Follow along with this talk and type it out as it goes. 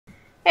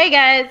Hey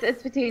guys,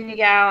 it's Petunia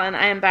Gal, and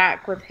I am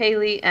back with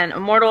Haley and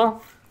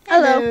Immortal.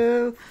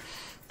 Hello.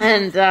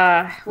 And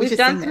We we've should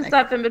done sing some that.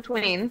 stuff in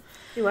between.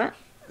 Do what?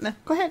 No,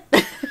 go ahead.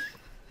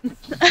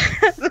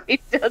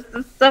 We've done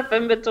some stuff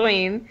in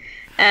between,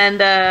 and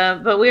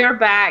but we are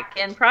back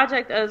in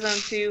Project Ozone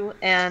 2,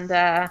 and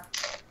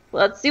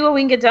let's see what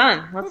we can get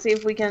done. Let's see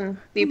if we can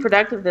be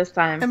productive this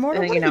time.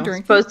 Immortal, what are you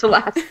drinking? Supposed to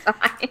last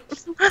time.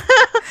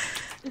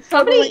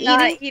 Somebody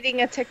Totally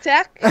eating a Tic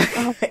Tac.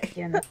 Oh,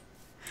 goodness.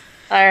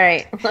 All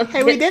right, let's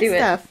Hey, we get did to it.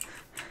 stuff.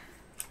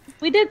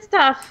 We did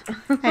stuff.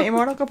 Hey,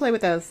 Immortal, go play with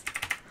those.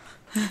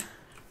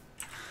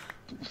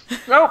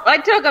 Nope, I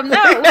took them.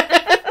 No.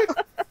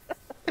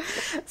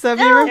 So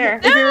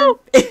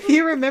if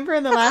you remember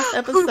in the last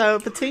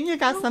episode, Petunia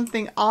got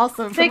something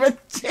awesome from a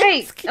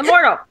Hey, chance cube.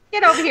 Immortal,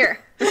 get over here.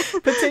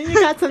 Petunia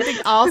got something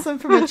awesome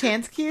from a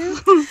chance cube.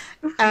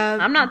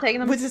 I'm not taking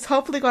them. Which is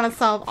hopefully going to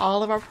solve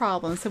all of our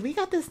problems. So we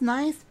got this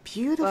nice,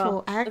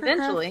 beautiful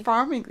eventually. agricraft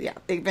farming. Yeah,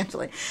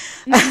 eventually.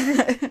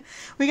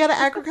 We got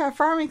an agricraft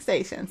farming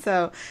station.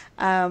 So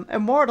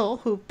Immortal,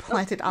 who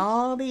planted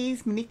all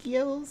these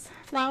Minikios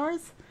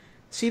flowers,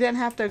 she didn't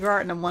have to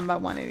garden them one by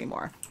one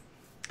anymore.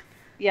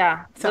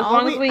 Yeah, So as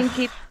long as we can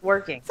keep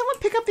working. Someone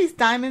pick up these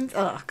diamonds.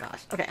 Oh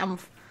gosh. Okay,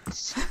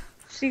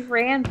 She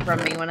ran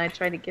from me when I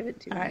tried to give it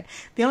to her. all right.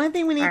 The only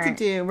thing we need to right.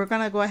 do, we're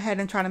gonna go ahead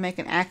and try to make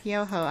an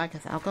Accio hoe. I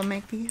guess I'll go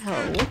make the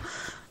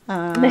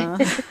hoe.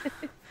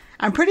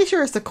 I'm pretty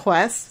sure it's a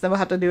quest, so we'll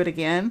have to do it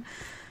again.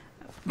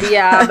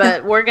 Yeah,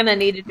 but we're gonna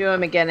need to do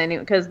them again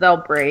anyway because they'll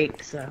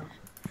break. So.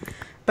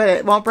 But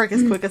it won't break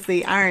as quick as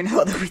the iron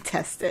hoe that we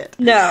tested.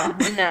 No.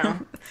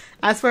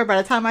 I swear,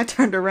 by the time I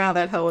turned around,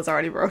 that hoe was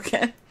already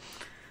broken.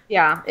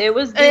 Yeah, it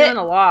was doing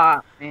a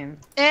lot. I mean,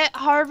 It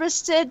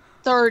harvested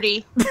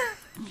 30.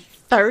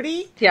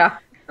 30? yeah,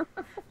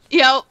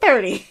 Yep.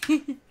 30.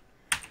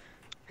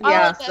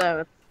 yeah. Okay.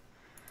 So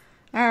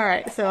All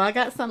right, so I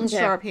got something Okay.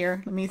 sharp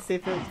here. Let me see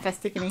if I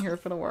stick it in here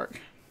for the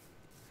work.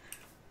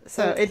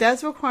 So it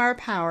does require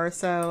power.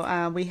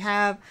 So we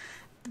have,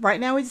 right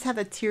now we just have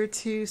the tier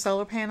 2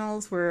 solar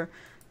panels. We're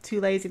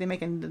too lazy to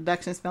make an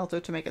induction smelter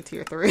to make a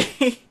tier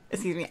 3.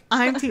 Excuse me,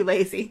 I'm too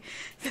lazy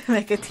to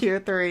make a tier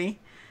 3.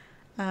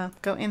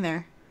 Go in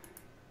there.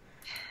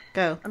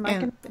 Go. Am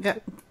I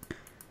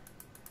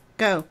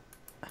Go.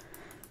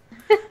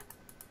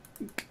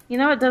 you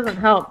know, it doesn't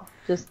help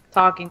just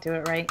talking to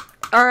it, right?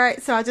 All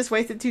right, so I just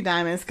wasted 2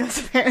 diamonds because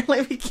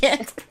apparently we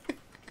can't.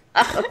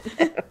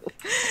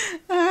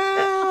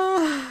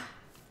 Oh,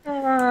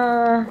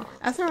 no.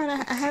 That's all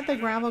right. I had the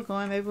gravel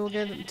going. Maybe we'll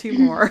get 2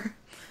 more.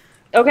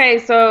 Okay,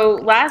 so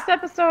last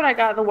episode I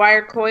got the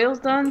wire coils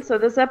done. So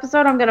this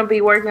episode I'm going to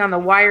be working on the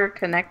wire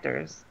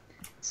connectors.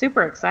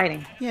 Super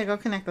exciting. Yeah, go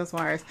connect those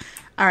wires.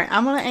 All right,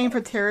 I'm going to aim for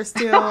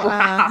terrasteel.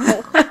 Wow.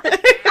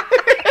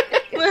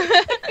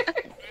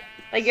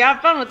 Like, you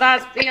have fun with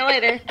that. See you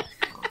later.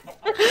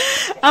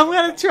 I'm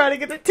going to try to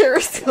get the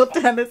terrasteel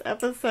done this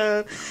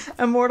episode.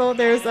 Immortal,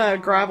 there's a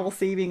gravel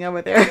seeding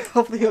over there.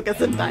 Hopefully you'll get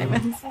some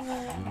diamonds.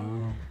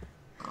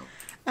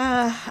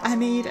 I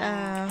need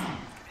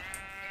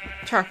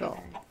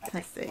charcoal.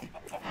 Let's see.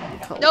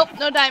 Coal. Nope,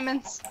 no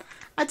diamonds.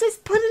 I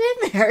just put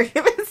it in there.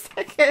 Give it a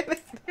second.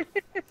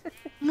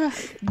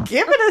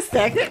 Give it a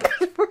second.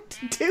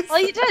 Well,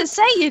 you didn't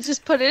say you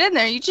just put it in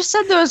there. You just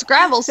said there was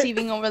gravel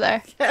seeping over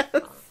there. Yes.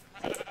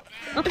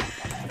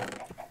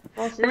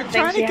 Well, she We're didn't think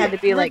trying she to had get,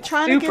 to be we're like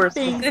trying to super get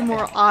things specific.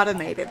 more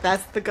automated.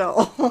 That's the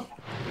goal. All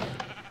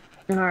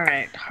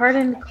right,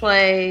 hardened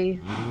clay,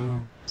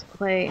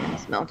 and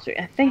smelter.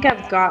 I think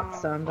I've got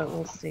some, but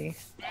we'll see.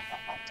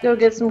 Let's go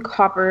get some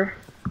copper.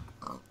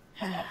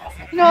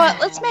 You know what?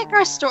 Let's make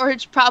our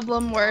storage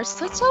problem worse.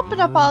 Let's open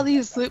up all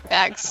these loot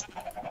bags.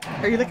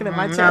 Are you looking at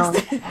my No.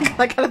 chest?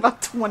 I got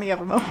about 20 of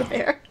them over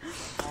there.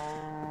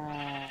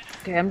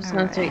 Okay, I'm just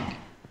gonna take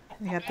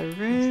We got the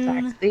rune,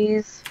 stack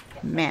these.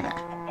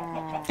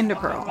 mana, ender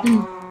pearl.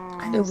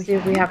 I know Let's see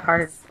if we have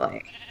hardened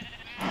clay.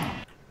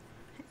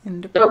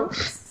 ender Oh,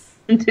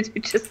 pearl. did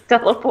you just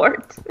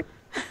teleport?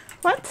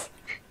 What?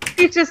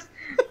 You just,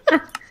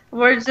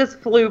 words just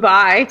flew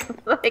by.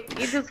 Like,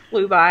 you just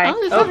flew by. I was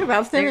just talking about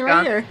I'm standing there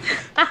right you're here.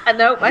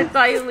 Nope, I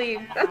saw you leave.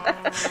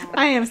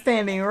 I am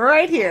standing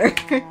right here.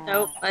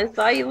 Nope, I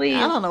saw you leave.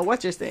 I don't know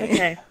what you're saying.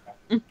 Okay.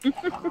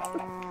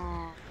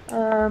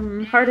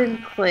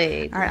 Hardened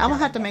clay. All right, I'm gonna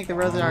have to make the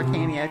Rose of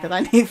Arcania because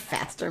I need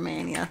faster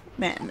mania.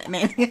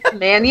 Mania.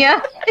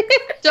 Mania?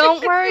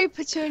 Don't worry,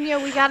 Petunia.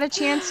 We got a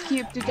chance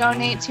cube to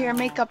donate to your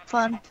makeup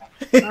fund.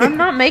 I'm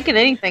not making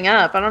anything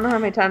up. I don't know how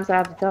many times I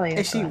have to tell you.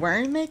 Is she but-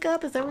 wearing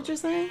makeup? Is that what you're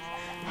saying?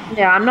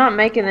 Yeah, I'm not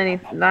making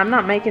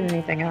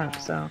anything up.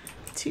 So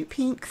 2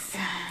 pinks.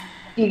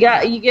 you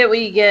get what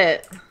you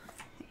get.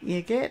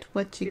 You get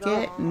what you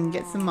get and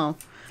get some more.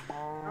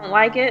 Don't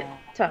like it?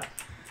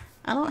 Tough.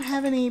 I don't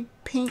have any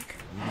pink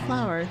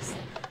flowers.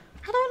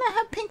 How do I not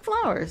have pink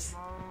flowers?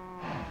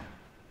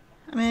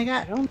 I mean,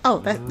 I got... Oh,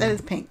 that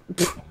is pink.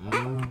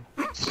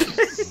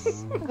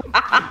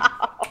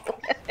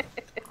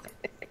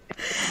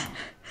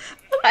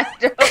 I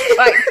don't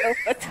quite know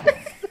what to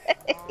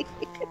say.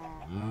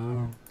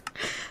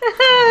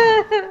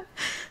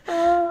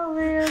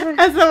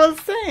 As I was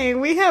saying,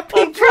 we have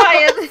pink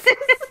Brian.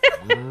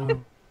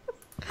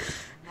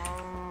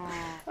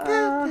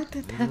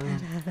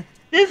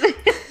 This is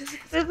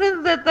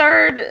the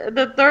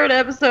third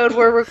episode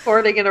we're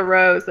recording in a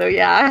row, so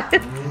yeah.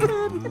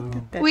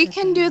 We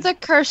can do the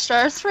cursed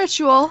earth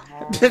ritual.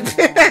 Yeah,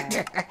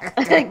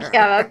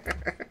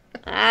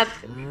 that's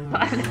fun.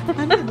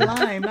 I need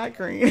lime, not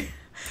green.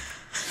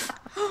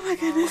 Oh my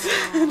goodness.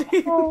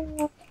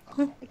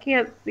 I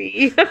can't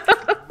see.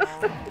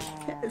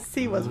 Can't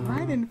see what's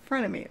right in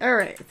front of me.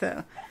 Alright,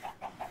 so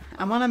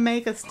I'm gonna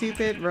make a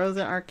stupid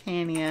Rosa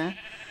Arcania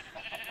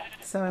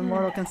so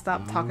Immortal can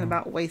stop talking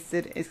about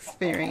wasted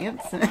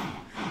experience.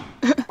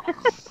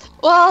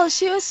 Well,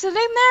 she was sitting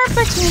there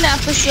between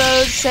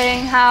episodes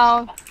saying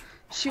how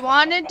she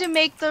wanted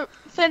to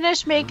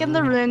finish making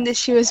the rune that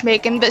she was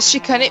making, but she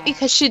couldn't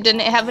because she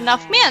didn't have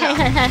enough mana.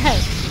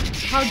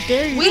 How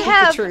dare you We speak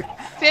have the truth?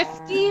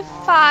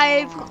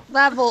 55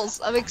 levels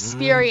of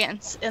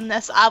experience in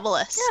this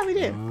obelisk Yeah, we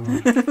do.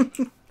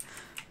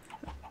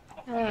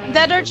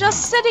 that are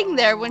just sitting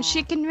there when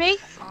she can make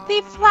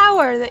the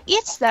flower that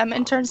eats them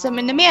and turns them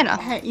into mana.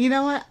 Hey, you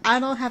know what? I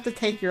don't have to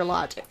take your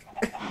logic.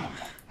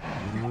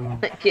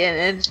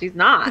 Again, and she's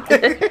not.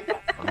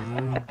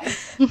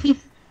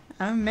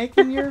 I'm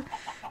making your...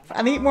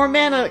 I need more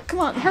mana. Come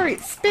on, hurry.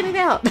 Spit it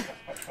out.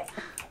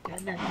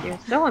 Goodness, you're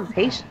so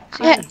impatient.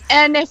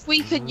 And if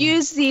we could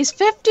use these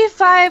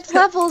 55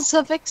 levels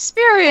of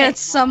experience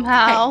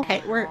somehow.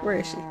 Hey, where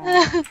is she?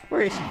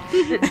 Where is she?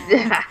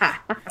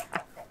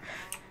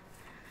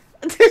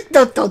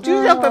 Don't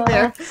you jump up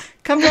there.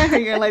 Come down here,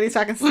 young lady, so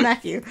I can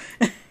smack you.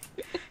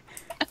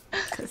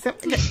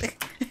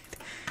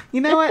 You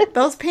know what?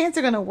 Those pants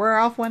are going to wear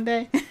off one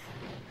day.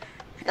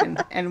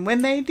 And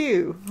when they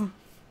do...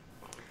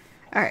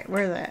 Alright,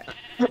 where's that?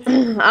 I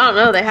don't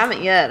know. They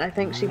haven't yet. I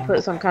think she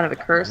put some kind of a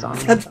curse on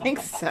I them. think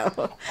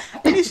so.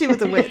 Maybe she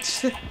was a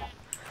witch.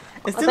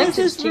 As soon as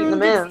this room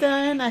gets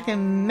done, I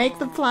can make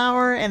the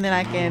flower, and then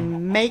I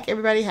can make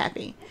everybody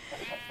happy.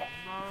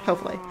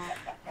 Hopefully.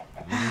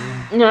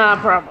 No,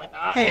 probably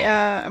not.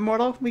 Hey,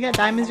 Immortal, we got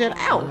diamonds yet?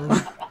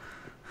 Ow!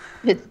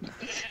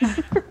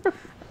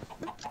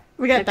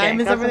 We got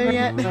diamonds over there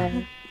yet?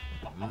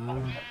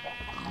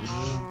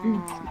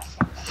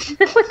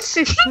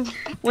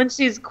 when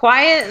she's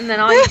quiet and then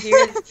all you hear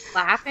is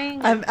laughing.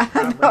 I know,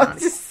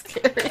 it's just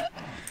scary.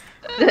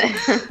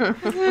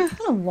 I'm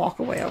gonna walk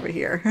away over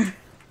here.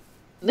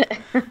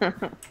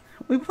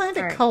 We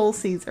planted coal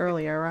seeds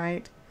earlier,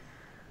 right?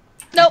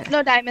 Nope,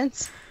 no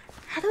diamonds.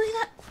 How do we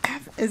not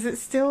have... Is it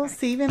still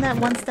seed in that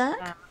one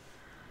stack?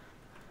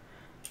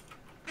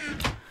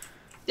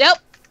 Yep.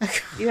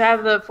 You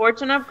have the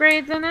fortune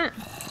upgrades in it?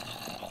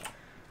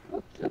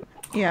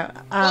 Yeah.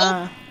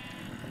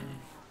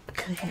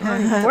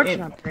 Fortune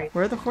upgrades.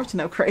 Where are the fortune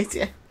upgrades?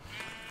 Yeah.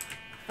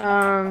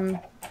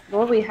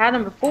 Well, we had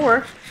them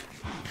before.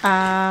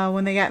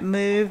 When they got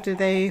moved, did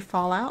they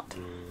fall out?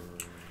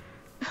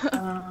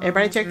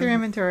 Everybody check their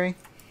inventory.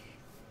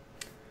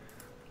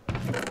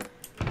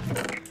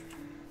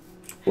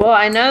 Well,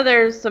 I know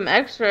there's some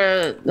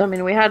extra. I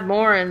mean, we had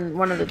more in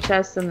one of the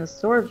chests in the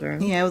storage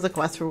room. Yeah, it was a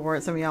quest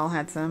reward. Some of y'all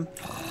had some.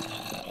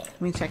 Let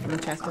me check in the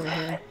chest over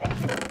here.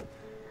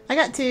 I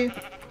got 2.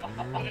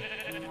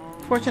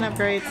 Fortune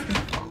upgrades.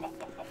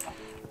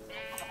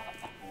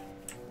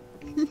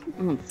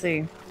 Let's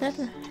see.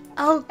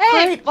 Oh,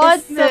 Hey, great! blood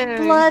It's the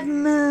moon. blood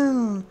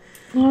moon.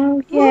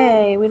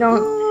 Okay, we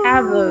don't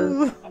have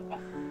those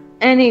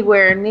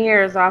anywhere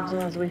near as often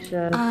as we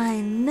should. I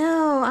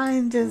know.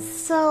 I'm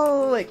just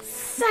so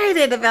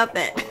excited about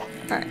that.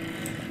 All right.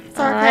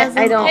 Sarcasm.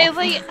 I don't.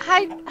 Haley,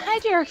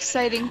 hide your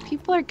exciting.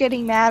 People are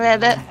getting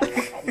mad at it.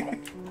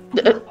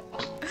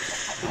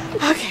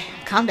 Okay,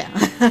 calm down.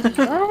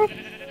 What?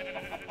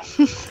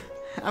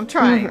 I'm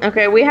trying.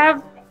 Okay, we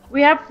have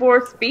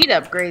 4 speed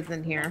upgrades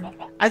in here.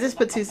 I just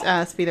put 2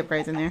 speed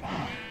upgrades in there.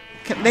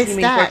 They You mean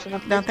stack. fortune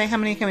upgrades? Don't think how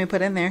many can we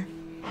put in there?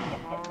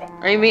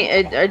 Or you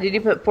mean? Did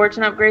you put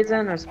fortune upgrades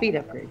in or speed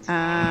upgrades?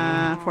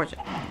 Fortune.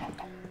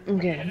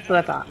 Okay, that's what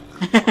I thought.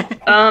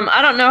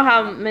 I don't know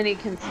how many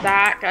can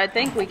stack. I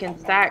think we can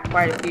stack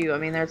quite a few. I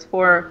mean, there's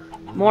 4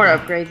 more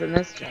upgrades in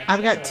this chest.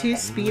 I've got 2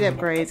 speed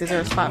upgrades. Is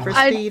there a spot for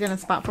speed and a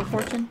spot for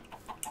fortune?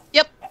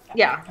 Yep.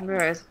 Yeah,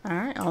 there is.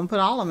 Alright, I'm gonna put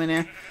all of them in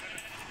there.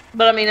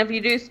 But I mean, if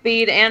you do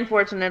speed and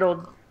fortune,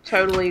 it'll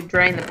totally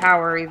drain the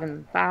power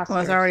even faster.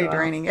 Well, it's already so.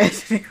 draining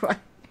it anyway.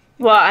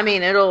 Well, I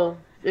mean,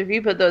 if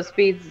you put those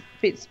speed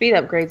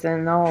upgrades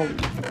in, they'll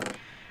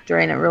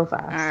drain it real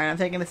fast. Alright, I'm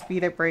taking the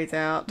speed upgrades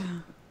out.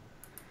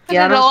 But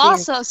Yeah, I it'll don't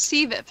see also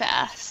sieve it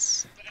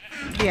fast.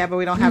 Yeah, but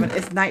we don't have it.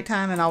 It's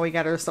nighttime and all we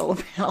got are solar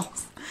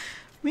panels.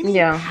 We need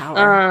Yeah,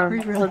 power. We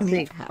really let's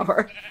need see.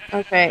 power.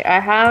 Okay, I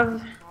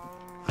have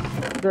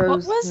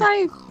those. What was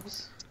I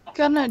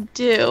gonna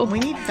do? We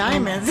need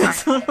diamonds.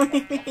 That's what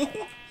we need.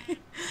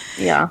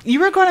 Yeah. You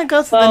were going to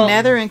go to the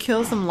nether and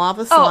kill some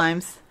lava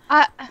slimes.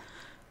 I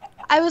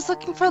was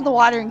looking for the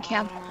watering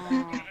can.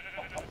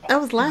 That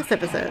was last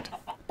episode.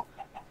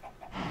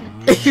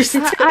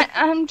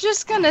 I'm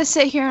just gonna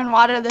sit here and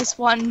water this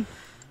one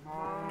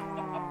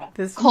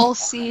This coal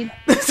seed.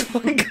 This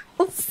one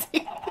coal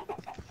seed.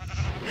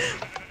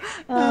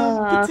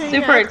 Petunia,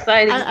 Super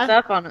exciting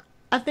stuff on it.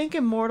 I think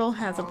Immortal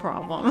has a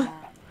problem.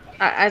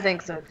 I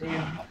think so too.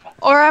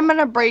 Or I'm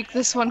gonna break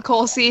this one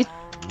coal seed.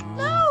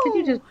 No!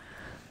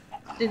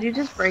 Did you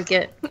just break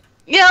it?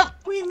 Yep.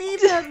 We need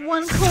that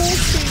one coal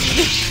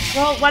seed.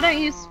 Well, why don't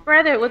you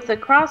spread it with the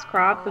cross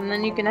crop, and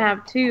then you can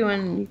have 2,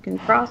 and you can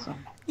cross them.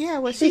 Yeah,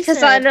 what she Because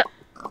said.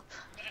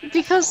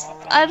 because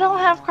I don't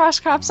have cross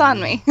crops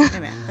on me. Wait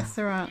a minute, that's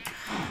the wrong.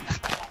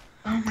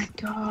 Oh my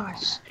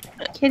gosh!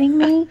 Are you kidding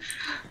me?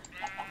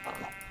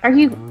 Are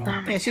you?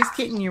 Yeah, she's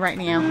kidding you right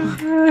now.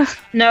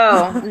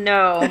 No.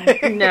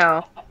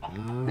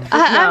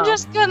 I'm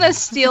just gonna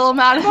steal them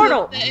out of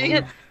Immortal. the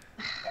thing.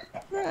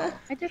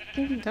 I just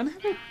gave you. Don't I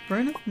have a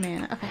rune of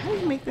mana? Okay, how do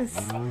you make this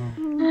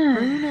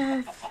rune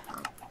of?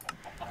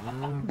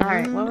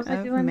 Alright, what was I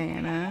of doing?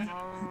 Mana.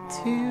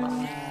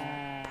 2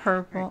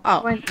 purple.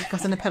 Oh, it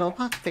goes in the petal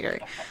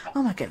apothecary.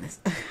 Oh my goodness.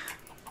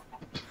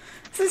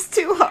 This is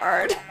too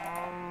hard.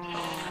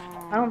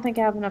 I don't think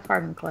I have enough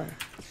hardened clay.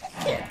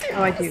 Can't do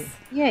Oh, I do.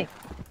 Yay!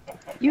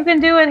 You can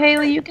do it,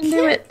 Haley. You can do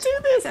Can't it. do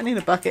this. I need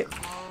a bucket.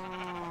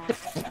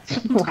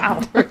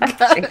 Wow.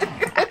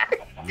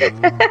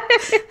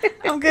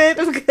 I'm good.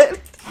 I'm good.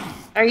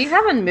 Are you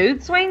having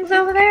mood swings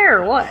over there,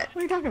 or what? What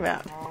are you talking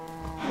about?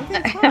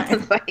 Everything's I fine.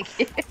 was like,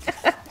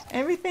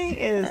 Everything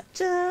is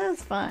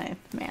just fine.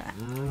 Mana.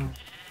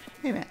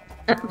 Wait a minute.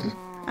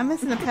 I'm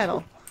missing a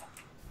petal.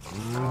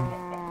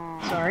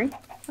 sorry.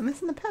 I'm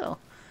missing the petal.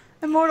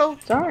 Immortal.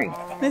 Sorry.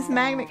 Miss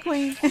Magnet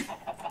Queen.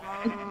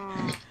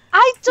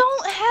 I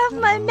don't have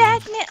my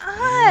magnet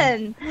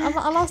on.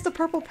 I lost the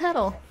purple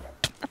petal.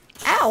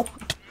 Ow.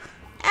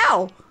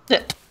 Ow. Ow.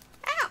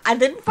 I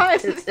didn't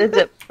find it. Is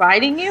it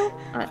biting you?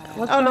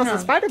 What's Oh no, going it's a on?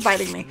 spider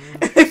biting me.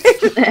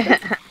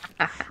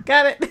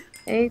 Got it.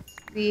 It's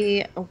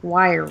the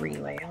wire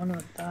relay. I don't know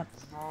what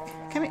that's.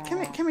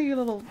 Come here, you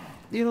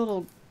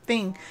little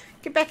thing.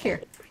 Get back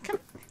here. Come.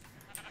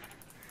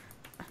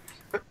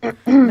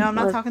 No, I'm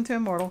not talking to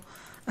Immortal.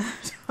 I'm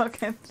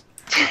talking.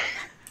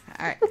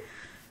 All right.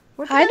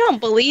 I don't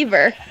believe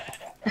her.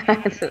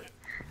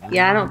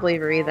 Yeah, I don't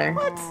believe her either.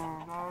 What?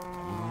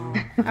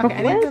 Okay,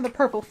 I need another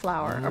purple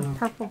flower. Or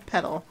purple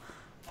petal.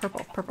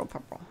 Purple.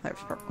 There's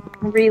purple.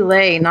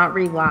 Relay, not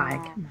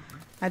rely.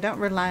 I don't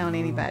rely on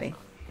anybody.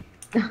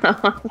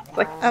 It's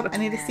like, Oh, I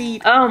need a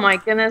seed. oh my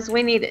goodness,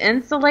 we need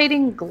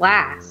insulating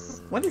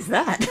glass. What is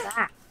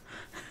that?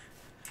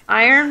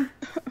 Iron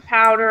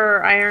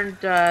powder, iron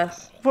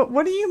dust,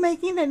 What are you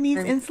making that needs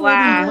And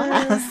insulating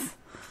glass. glass?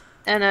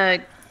 and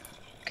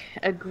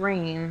a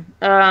green.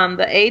 The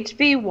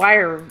HV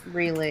wire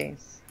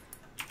relays.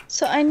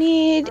 So I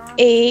need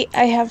 8.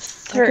 I have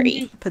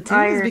 3. Petunia's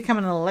Iron.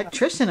 becoming an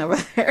electrician over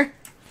there.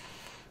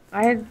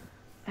 I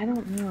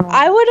don't know.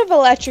 I would have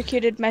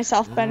electrocuted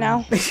myself by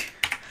now.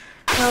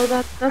 No,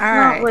 that's not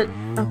right. what.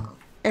 Oh,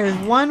 There's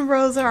 1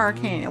 Rosa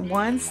Arcania.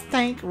 1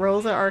 stank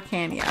Rosa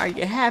Arcania. Are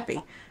you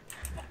happy?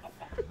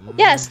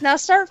 Yes, now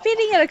start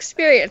feeding it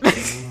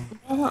experience.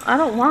 I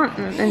don't want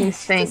any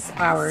stank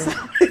flowers.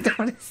 I don't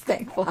want a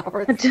stank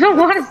flower. I don't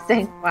want a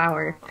stank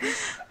flower.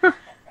 All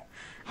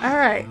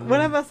right.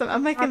 What else?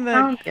 I'm making the.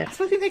 found I'm it.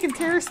 supposed to be making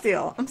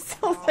terrasteel. I'm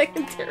still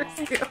making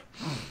terrasteel.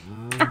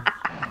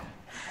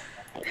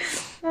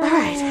 All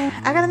right.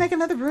 I gotta make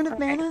another rune of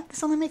mana.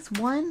 This only makes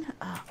 1.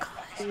 Oh gosh.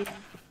 I need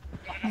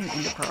an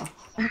ender pearl.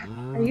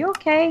 Are you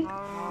okay?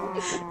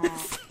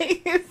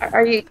 Save.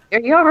 Are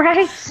you all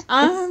right?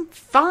 I'm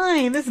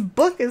fine. This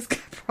book has got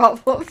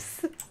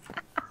problems.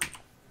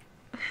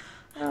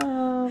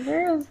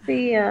 Where is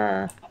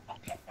the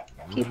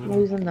keep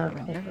losing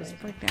the. Let's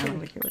break down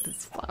over here with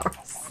these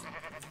flowers.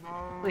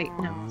 Wait,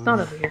 no, it's not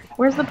over here.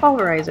 Where's the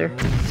pulverizer?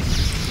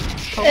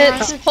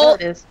 It's There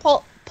it is.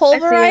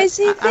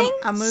 pulverizing things?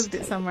 I moved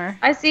it somewhere.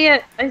 I see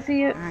it. I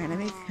see it. All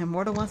right.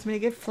 Immortal wants me to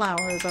get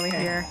flowers over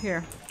here.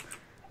 Here.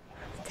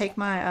 Take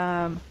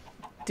my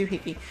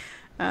doohickey.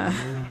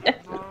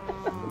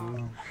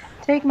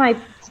 Take my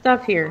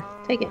stuff here.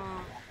 Take it.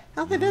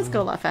 Oh, that does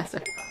go a lot faster.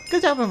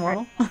 Good job,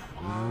 Immortal.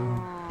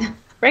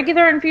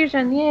 Regular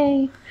infusion.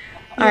 Yay.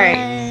 All right.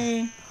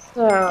 Yay.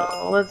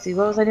 So let's see.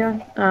 What was I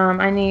doing?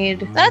 I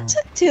need That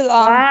took too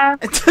long. glass.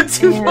 It took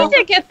too Yeah. I long. need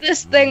to get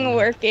this thing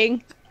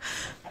working.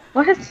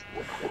 What? I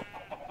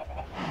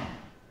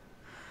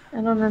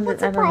don't remember.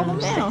 What's the problem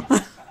now?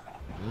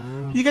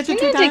 You got We your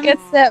 2 need to diamonds? get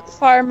that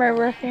farmer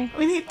working.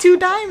 We need 2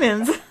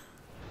 diamonds.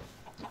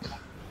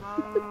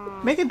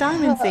 Make a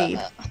diamond seed.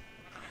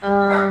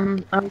 I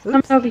was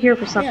coming over here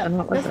for something. Yeah,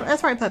 What was it?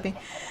 that's right, puppy.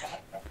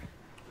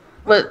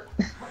 What?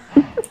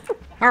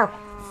 Arr.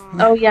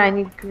 Oh yeah, I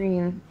need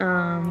green.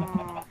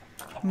 You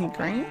need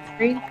green?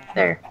 Green.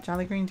 There.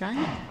 Jolly Green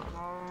Giant?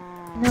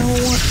 No.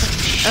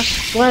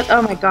 What?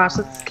 Oh my gosh,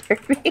 that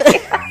scared me.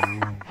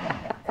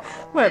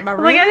 What, my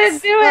Like I didn't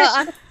runes? do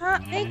Well, it.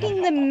 I'm not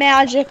making the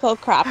magical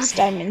crops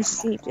diamond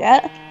seed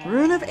yet.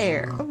 Rune of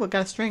Air. Oh, I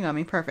got a string on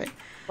me. Perfect.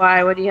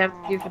 Why? What do you have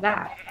to do for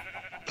that?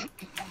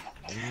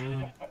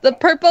 The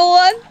purple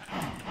one?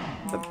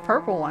 The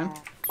purple one.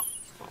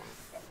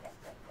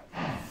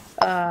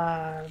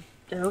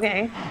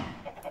 Okay.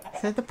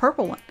 So the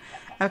purple one.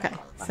 Okay.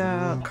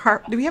 So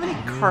do we have any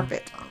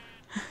carpet?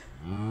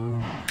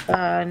 No.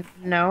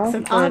 It's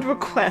an odd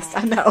request,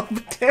 I know.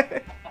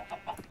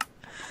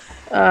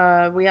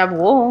 We have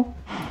wool.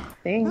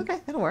 Thing. Okay,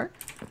 that'll work.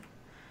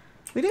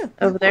 We do.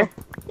 Over there.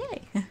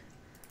 Yay.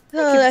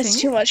 Oh, that's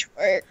too much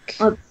work.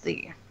 Let's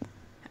see.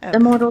 Okay.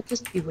 Immortal,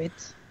 just do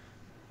it.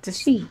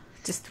 Just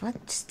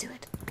what? Just do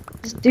it.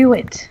 Just do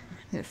it.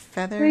 A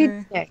feather.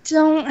 We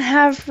don't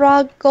have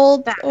raw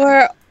gold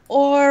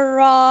or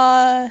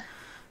raw.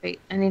 Wait,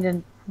 I need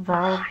a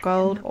Raw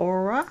gold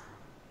aura?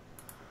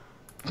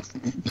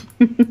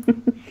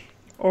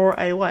 Or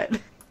a what?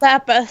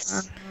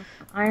 Lapis.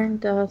 Iron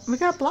dust. We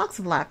got blocks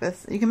of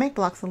lapis. You can make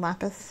blocks of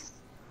lapis.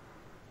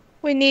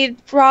 We need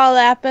raw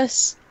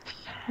lapis.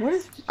 What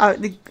is... Oh,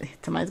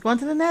 somebody's going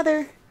to the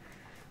nether.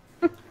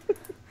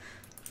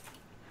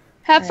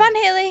 Have fun,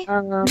 Haley.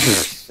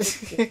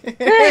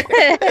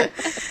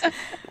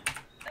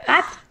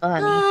 That's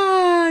funny.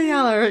 Oh,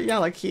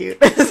 y'all are cute.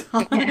 I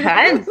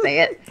didn't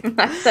say it.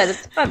 I said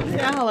it's funny.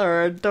 Y'all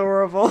are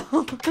adorable.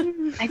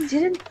 I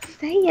didn't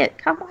say it.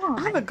 Come on.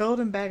 I have a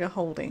golden bag of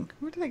holding.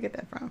 Where did I get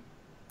that from?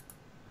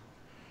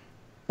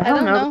 I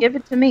don't know. Give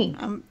it to me.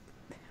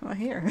 Well,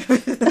 here.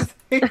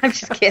 I'm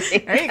just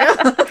kidding. There you go.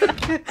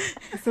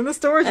 It's in the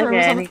storage room.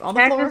 Okay, It's on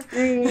the floor.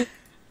 Tree.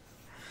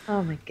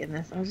 Oh my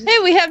goodness. Hey,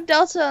 we have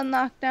Delta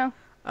unlocked now.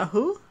 A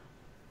who?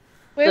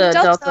 We have The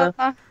Delta Delta.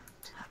 unlocked.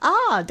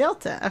 Ah,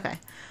 Delta. Okay.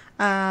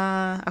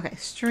 Okay.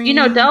 Stream. You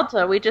know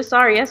Delta. We just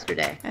saw her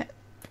yesterday.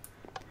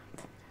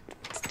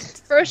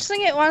 First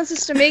thing it wants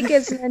us to make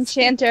is an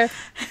enchanter.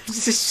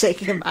 Just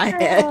shaking my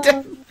head.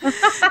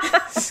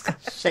 Just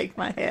gonna shake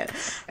my head.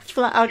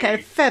 Okay,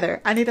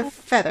 feather. I need a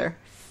feather.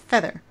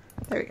 Feather.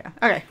 There we go.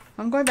 Okay,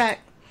 I'm going back.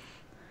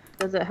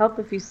 Does it help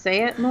if you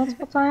say it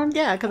multiple times?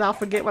 Yeah, because I'll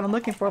forget what I'm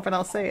looking for if I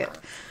don't say it.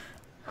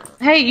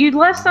 Hey, you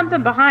left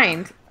something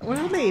behind. What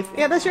did I leave?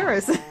 Yeah, that's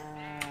yours.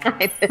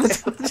 I I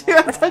told you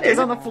it's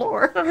on the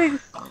floor.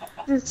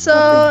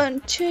 So,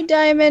 2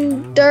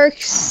 diamond,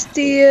 dark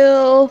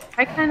steel.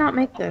 Why can I not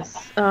make this?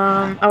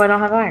 Oh, I don't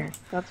have iron.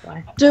 That's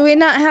why. Do we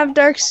not have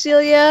dark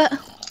steel yet?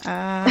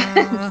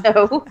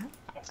 No.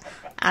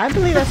 I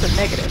believe that's a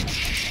negative.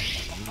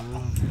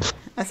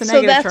 That's a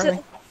So negative, that's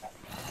Charlie.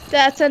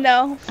 That's a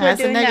no for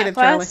That's a doing negative,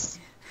 that quest.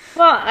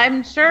 Well,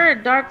 I'm sure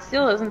dark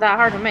steel isn't that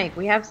hard to make.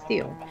 We have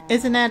steel.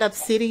 Isn't that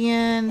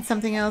obsidian,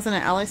 something else in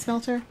an alloy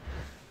smelter?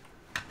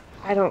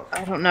 I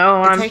don't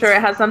know. I'm sure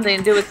it has something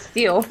to do with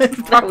steel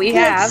that we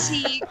Let's have.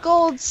 see,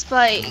 gold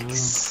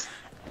spikes.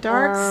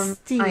 Dark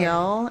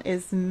steel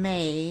is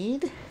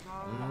made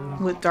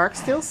with dark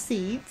steel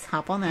seeds.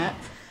 Hop on that.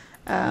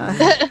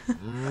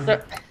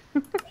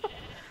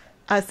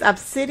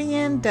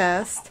 Obsidian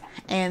dust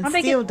and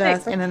steel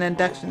dust in an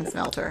induction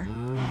smelter.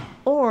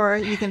 Or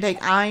you can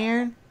take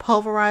iron,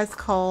 pulverized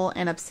coal,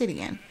 and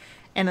obsidian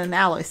in an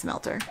alloy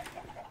smelter.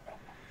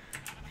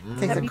 It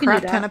takes a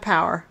crap ton of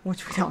power,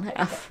 which we don't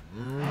have.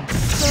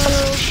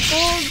 So,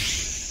 gold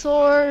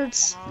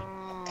swords,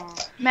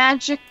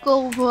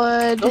 magical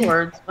wood,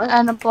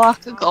 and a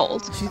block of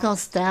gold. She's gonna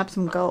stab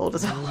some gold,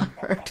 is all I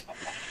heard.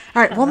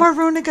 Alright, one more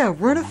rune to go.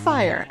 Rune of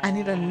fire. I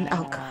need a...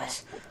 Oh,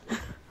 gosh.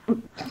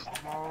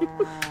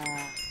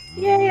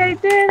 Yay, I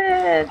did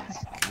it!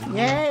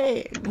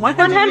 Yay!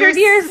 100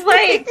 years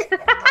late!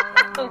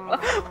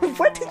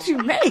 What did you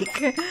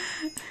make?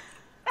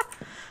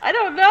 I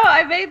don't know.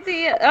 I made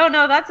the... Oh,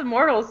 no, that's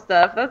Immortal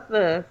stuff. That's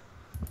the...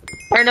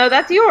 Or no,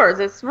 that's yours.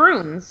 It's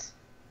runes.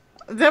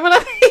 Is that what I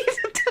made?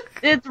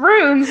 It's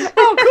runes.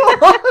 Oh,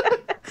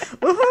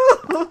 cool!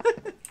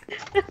 Woohoo!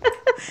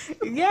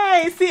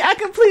 Yay! See, I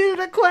completed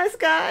a quest,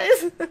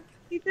 guys!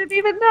 You didn't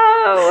even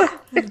know!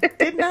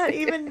 Did not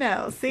even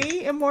know.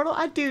 See, Immortal,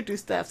 I do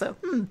stuff, so...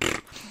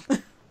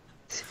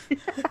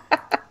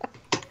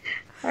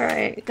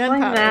 Alright,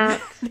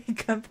 Gunpowder.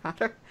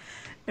 Gunpowder.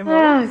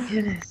 Immortal. Oh,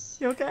 goodness.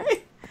 You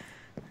okay?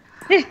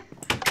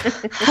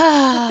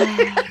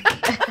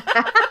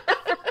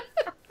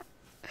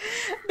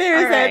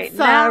 There's right, that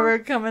sigh we're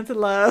coming to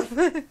love.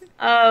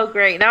 Oh,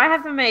 great. Now I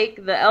have to make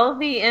the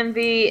LV,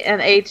 MV,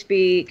 and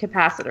HV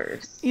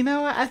capacitors. You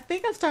know what? I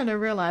think I'm starting to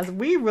realize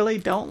we really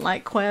don't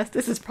like quests.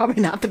 This is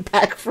probably not the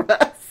pack for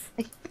us.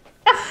 Like,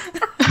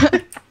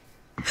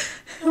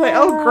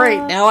 oh,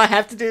 great. Now I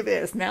have to do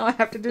this. Now I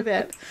have to do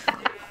that.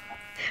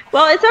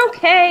 Well, it's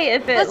okay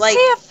if it, Let's see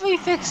if we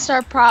fixed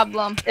our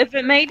problem. If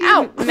it made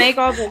you make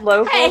all the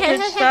low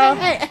voltage stuff.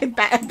 Hey,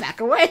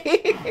 back away.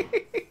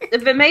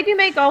 If it made you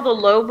make all the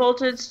low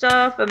voltage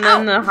stuff and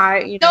then the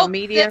high,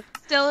 medium. It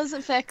still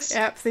isn't fixed.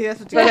 Yep, see, that's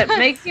what you But it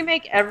makes you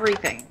make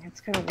everything. It's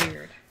kind of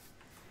weird.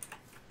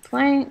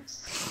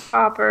 Planks,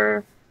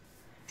 copper,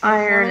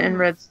 iron, and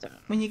redstone.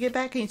 When you get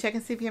back, can you check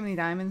and see if you have any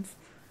diamonds?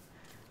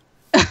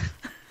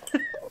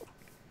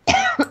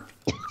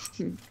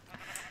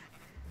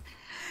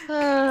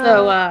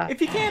 So,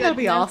 if you can, that'd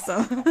be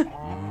awesome.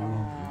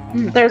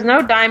 There's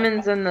no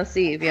diamonds in the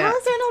sieve yet. How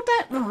is there no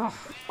diamonds?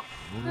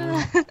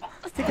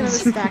 Stick another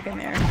stack in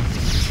there.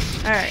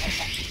 Alright.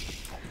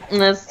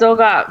 And it's still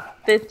got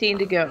 15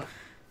 to go.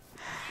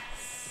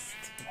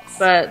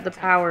 but the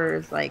power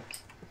is like...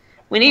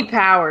 We need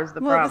power is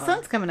the Well, problem. the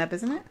sun's coming up,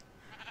 isn't it?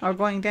 Or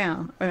going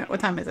down. What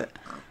time is it?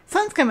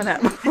 Sun's coming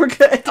up. We're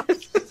good.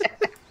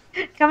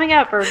 Coming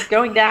up or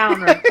going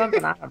down or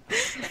something. I don't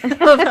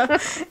know. Oh, no.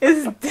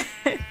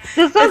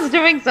 The sun's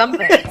doing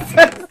something.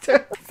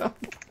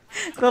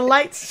 The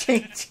light's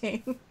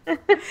changing.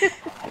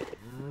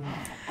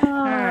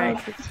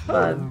 Alright. It's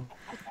fun.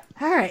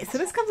 Alright, so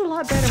this comes a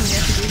lot better when you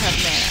actually do have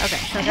mana. Okay.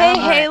 So Hey,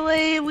 now,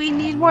 Haley, we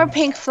need more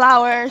pink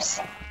flowers.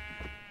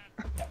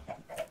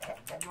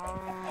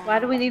 Why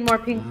do we need more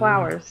pink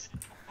flowers?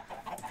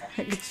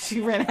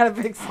 She ran out of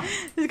pigs.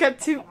 She's got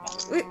two.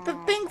 Wait, the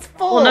thing's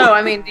full. Well, no,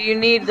 I mean, do you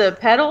need the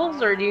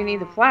petals or do you need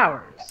the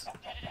flowers?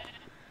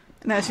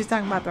 No, she's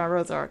talking about the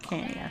Rosa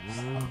Arcania.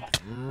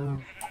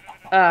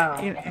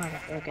 Oh, You-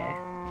 okay.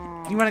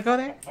 You want to go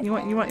there? You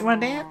want to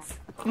dance?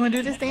 You want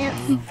to do this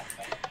dance?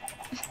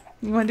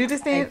 You want to do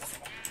this dance?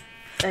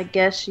 I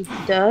guess she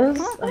does.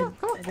 Come on,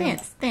 come on.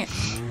 Dance.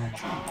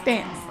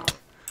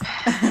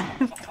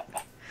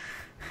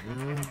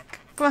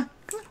 Come on.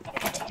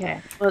 Okay,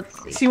 let's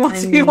see. She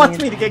wants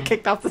me to get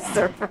kicked off the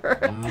server.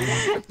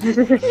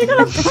 You're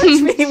gonna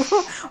punch me.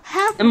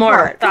 Half the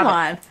Immortal, part. Come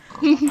on.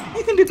 stop You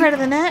can do better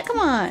than that. Come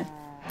on.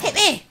 Hit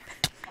me.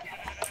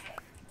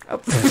 Oh.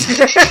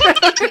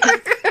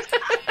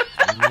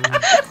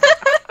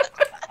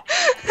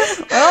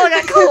 Well, I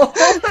got cool.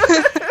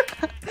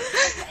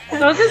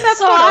 So is this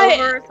episode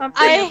over or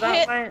something? Is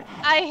that why-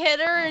 I hit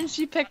her and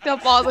she picked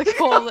up all the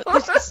coal that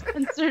the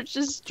dispenser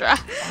just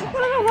dropped.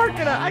 What am I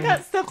working on? I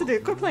got stuff to do.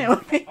 Quit playing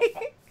with me.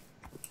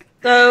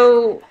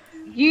 So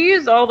you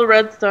used all the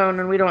redstone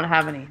and we don't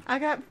have any. I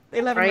got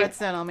 11 Right.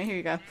 redstone on me. Here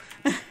you go.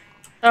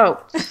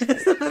 Oh.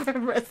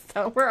 11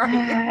 redstone. Where are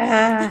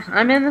you?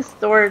 I'm in the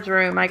storage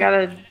room. I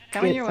gotta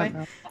Coming get your way.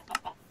 some.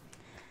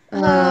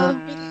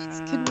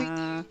 Please, can we?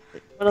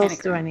 What else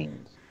Panic do I room. need?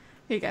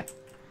 Here you go.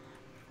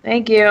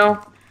 Thank you.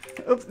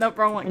 Oops, nope,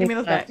 wrong one. Give me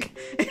those back.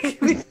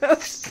 Give me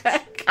those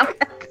back.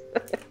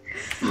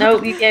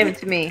 Nope, you gave it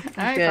to me. I'm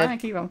Alright, good. fine,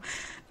 keep them.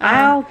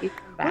 I'll give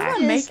them what am back. I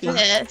making?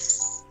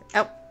 This.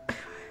 Oh.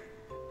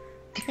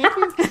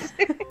 Thank you.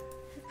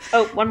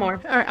 Oh, one more.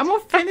 Alright, I'm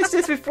gonna finish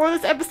this before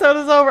this episode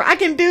is over. I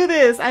can do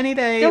this. I need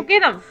a... Go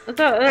get them.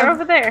 They're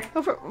over there.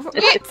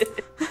 What?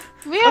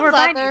 We have Over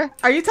behind leather.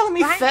 Are you telling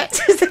me Behind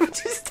fetch? Is that what you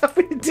just told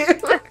me to do?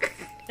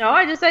 No,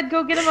 I just said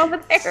go get them over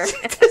there. You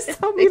just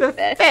told me to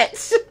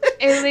fetch.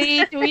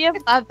 Haley, do we have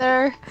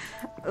leather?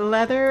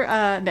 Leather?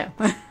 No.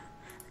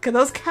 Cause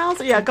those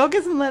cows... Yeah, go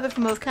get some leather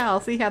from those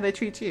cows. See how they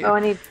treat you. Oh, I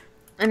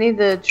need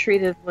the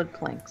treated wood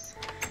planks.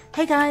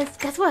 Hey guys,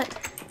 guess what?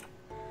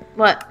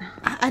 What?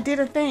 I did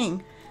a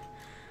thing.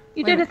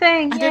 You Wait, did a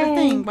thing. I did a Yay.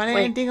 thing. Why didn't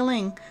I Wait.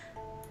 ding-a-ling?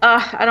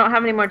 I don't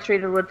have any more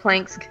treated wood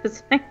planks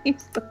because I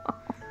used them all.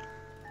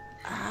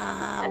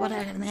 What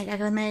I gotta make? I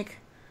gotta make...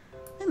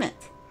 Wait a minute.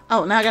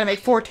 Oh, now I gotta make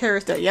 4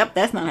 terrasteel. Yep,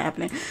 that's not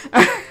happening.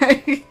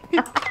 Alright.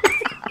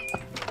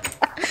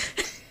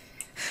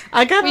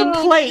 I got We the need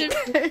plate.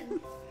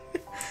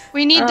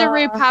 We need to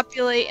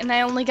repopulate, and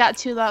I only got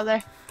 2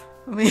 leather.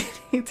 We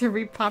need to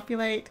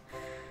repopulate.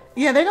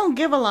 Yeah, they don't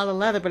give a lot of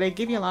leather, but they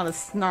give you a lot of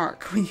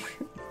snark.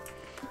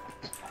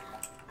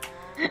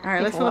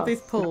 Alright, let's fill up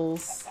these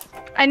pools.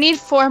 I need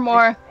 4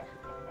 more.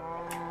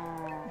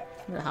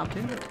 How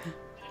to do it?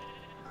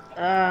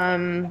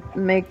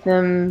 Make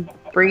them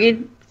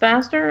breed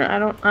faster. I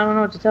don't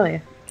know what to tell you.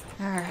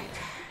 Alright.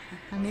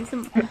 I need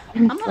some...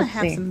 I'm gonna Let's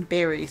have see. some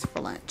berries for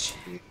lunch.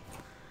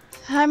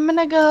 I'm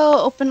gonna go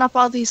open up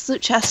all these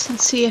loot chests and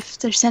see if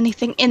there's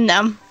anything in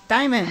them.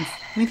 Diamonds!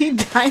 We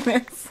need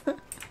diamonds.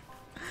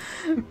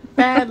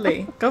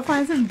 Badly. Go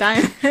find some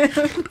diamonds.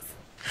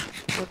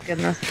 Oh,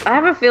 goodness. I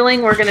have a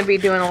feeling we're going to be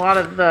doing a lot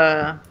of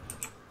the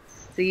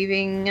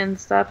sieving and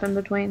stuff in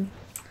between.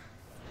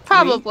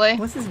 Probably.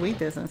 What's this weed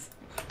business?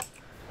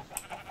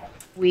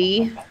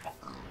 We.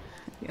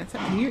 Yes,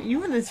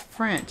 you and this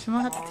French. I'm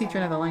gonna have to teach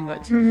you another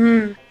language.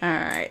 Mm-hmm.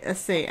 Alright,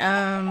 let's see.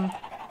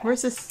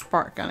 Where's this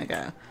spark gonna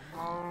go?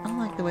 I don't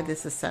like the way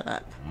this is set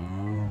up.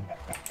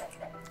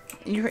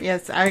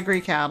 Yes, I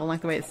agree, Cal. I don't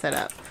like the way it's set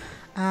up.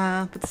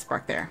 Put the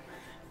spark there.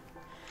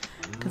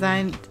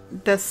 Because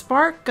the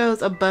spark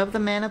goes above the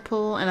mana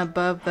pool and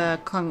above the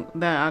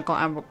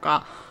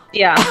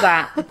Yeah,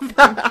 that.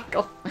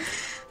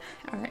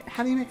 Alright,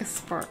 how do you make a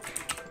spark?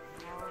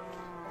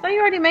 So you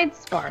already made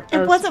spark.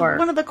 It wasn't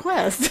one of the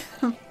quests.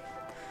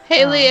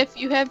 Haley, if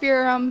you have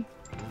your,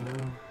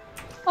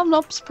 Oh,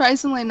 nope,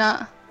 surprisingly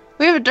not.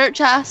 We have a dirt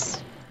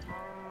chest.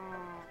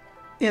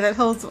 Yeah, that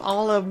holds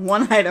all of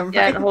one item,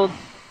 Yeah, right? it holds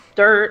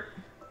dirt.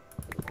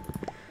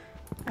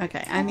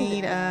 Okay, I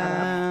need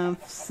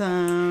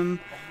some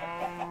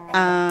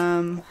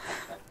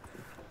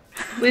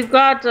We've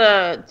got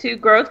 2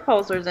 growth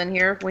pulsars in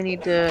here. If we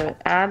need to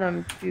add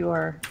them to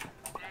our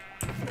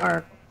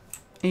are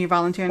you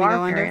volunteering to go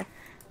farm under? area.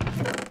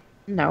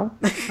 No,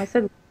 I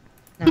said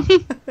no.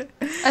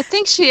 I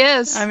think she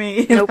is. I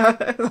mean, Nope.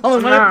 it's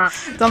only Nah.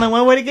 it's only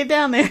one way to get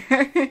down there.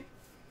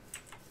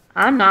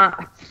 I'm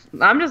not.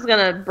 I'm just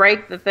gonna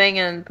break the thing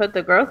and put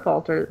the growth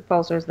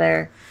pulsars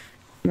there.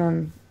 And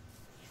then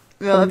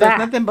Well, if there's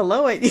nothing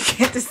below it, you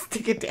can't just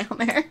stick it down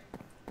there.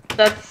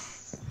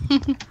 That's...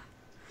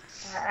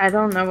 I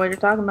don't know what you're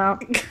talking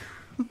about.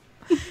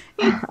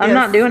 I'm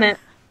not doing it.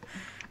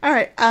 All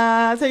right,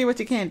 I'll tell you what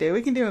you can do.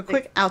 We can do a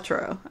quick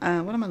outro.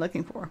 What am I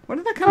looking for? What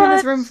did I come in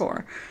this room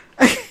for?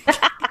 I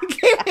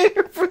came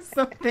here for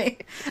something.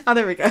 Oh,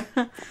 there we go.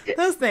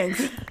 Those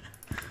things.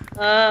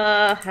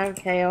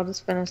 Okay, I'll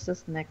just finish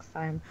this next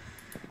time.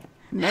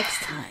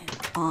 Next time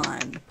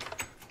on...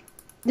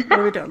 What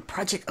are we doing?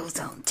 Project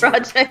Ozone 2.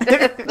 Project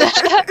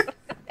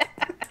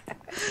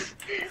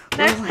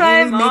Next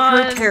time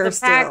on her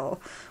terrasteel.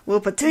 Will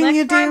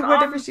Petunia do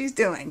whatever she's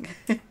doing?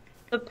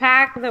 The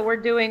pack that we're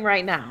doing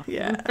right now.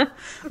 Yeah.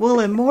 Will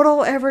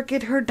Immortal ever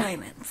get her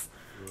diamonds?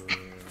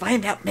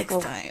 Find out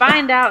next time.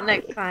 Find out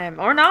next time.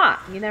 Or not.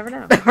 You never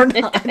know. Or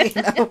not,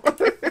 you know.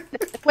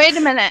 Wait a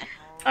minute.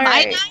 All My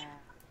right.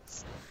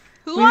 diamonds?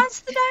 Who wants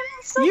the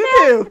diamonds so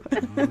You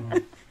bad?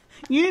 do.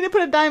 You need to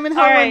put a diamond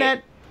hole in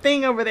that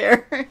thing over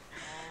there.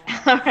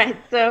 All right.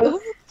 So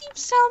Who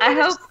keeps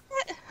telling me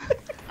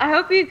I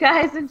hope you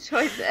guys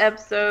enjoyed the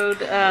episode.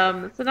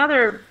 It's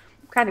another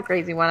kind of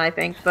crazy one, I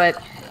think,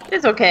 but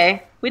it's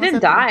okay. We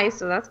didn't die,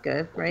 so that's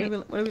good, right?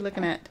 What are we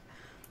looking at?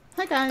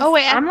 Hi, guys. Oh,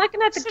 wait. I'm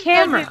looking at the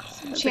camera.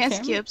 Chance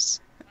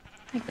cubes.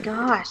 Oh my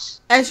gosh.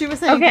 As you were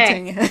saying,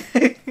 Okay.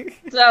 Petunia.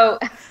 So,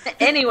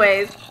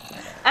 anyways,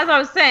 as I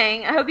was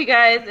saying, I hope you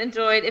guys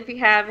enjoyed. If you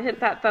have, hit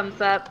that thumbs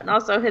up and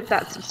also hit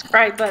that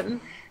subscribe button.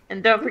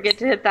 And don't forget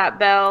to hit that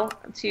bell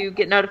to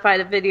get notified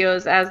of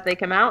videos as they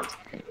come out.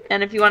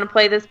 And if you want to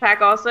play this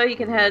pack also, you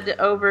can head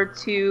over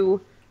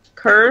to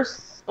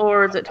Curse,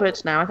 or is it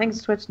Twitch now? I think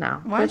it's Twitch now.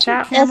 Why Twitch is your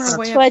app? camera It's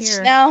way up Twitch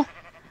here? now.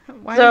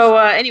 So,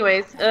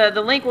 anyways,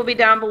 the link will be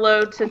down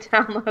below to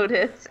download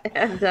it.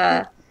 And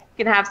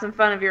you can have some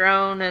fun of your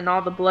own and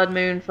all the Blood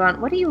Moon fun.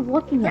 What are you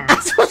looking at?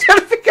 I'm still trying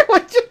to figure out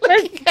what you're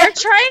looking at. They're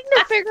trying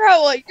to figure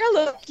out what you're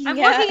looking I'm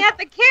at. looking at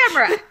the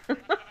camera.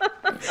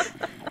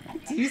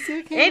 Do you see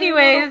a camera?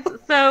 Anyways,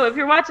 so if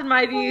you're watching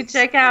my view,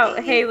 check out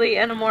Haley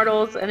and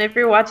Immortals, and if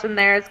you're watching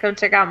theirs, go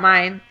check out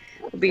mine.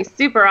 It'll be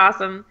super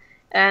awesome,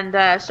 and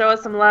show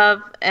us some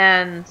love.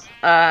 And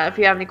if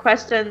you have any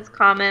questions,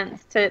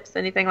 comments, tips,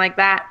 anything like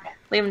that,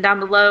 leave them down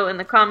below in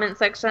the comment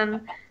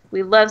section.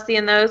 We love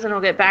seeing those, and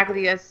we'll get back with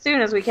you as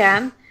soon as we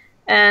can.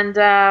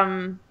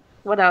 And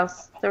what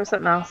else? There was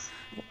something else.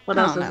 What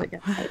else was it?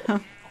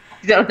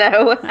 You don't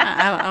know?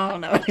 I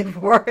don't know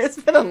anymore.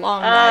 It's been a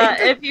long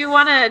night. If you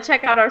want to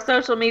check out our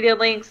social media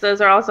links,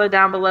 those are also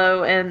down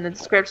below in the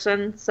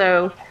description.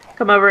 So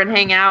come over and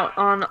hang out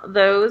on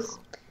those.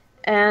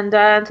 And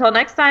until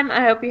next time,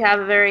 I hope you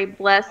have a very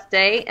blessed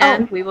day,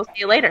 and we will see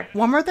you later.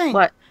 One more thing.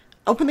 What?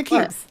 Open the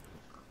cubes.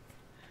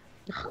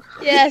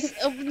 Yes.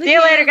 See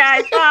you later,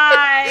 guys.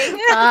 Bye.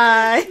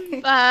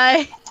 Bye.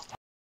 Bye.